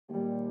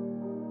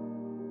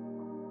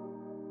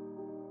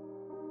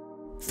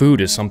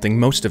Food is something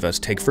most of us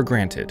take for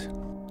granted,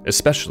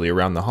 especially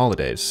around the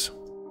holidays.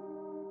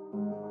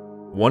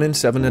 1 in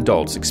 7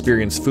 adults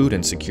experience food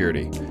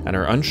insecurity and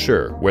are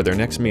unsure where their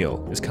next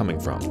meal is coming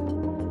from.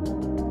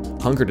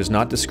 Hunger does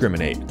not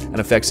discriminate and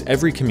affects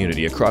every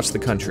community across the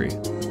country.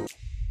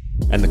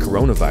 And the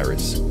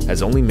coronavirus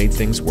has only made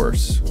things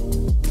worse.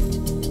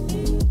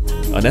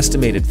 An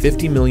estimated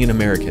 50 million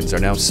Americans are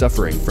now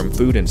suffering from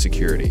food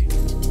insecurity,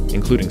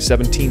 including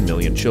 17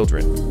 million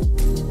children.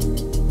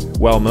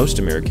 While most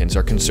Americans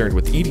are concerned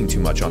with eating too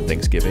much on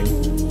Thanksgiving,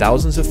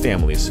 thousands of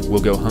families will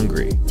go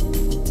hungry.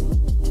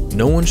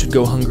 No one should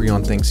go hungry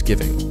on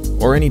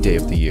Thanksgiving, or any day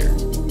of the year.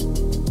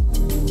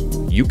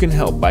 You can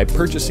help by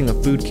purchasing a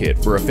food kit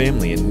for a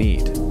family in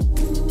need.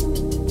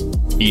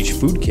 Each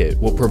food kit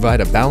will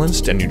provide a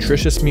balanced and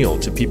nutritious meal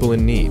to people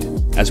in need,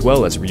 as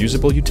well as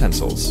reusable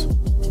utensils.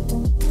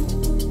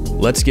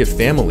 Let's give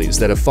families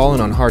that have fallen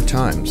on hard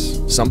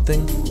times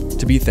something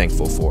to be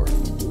thankful for.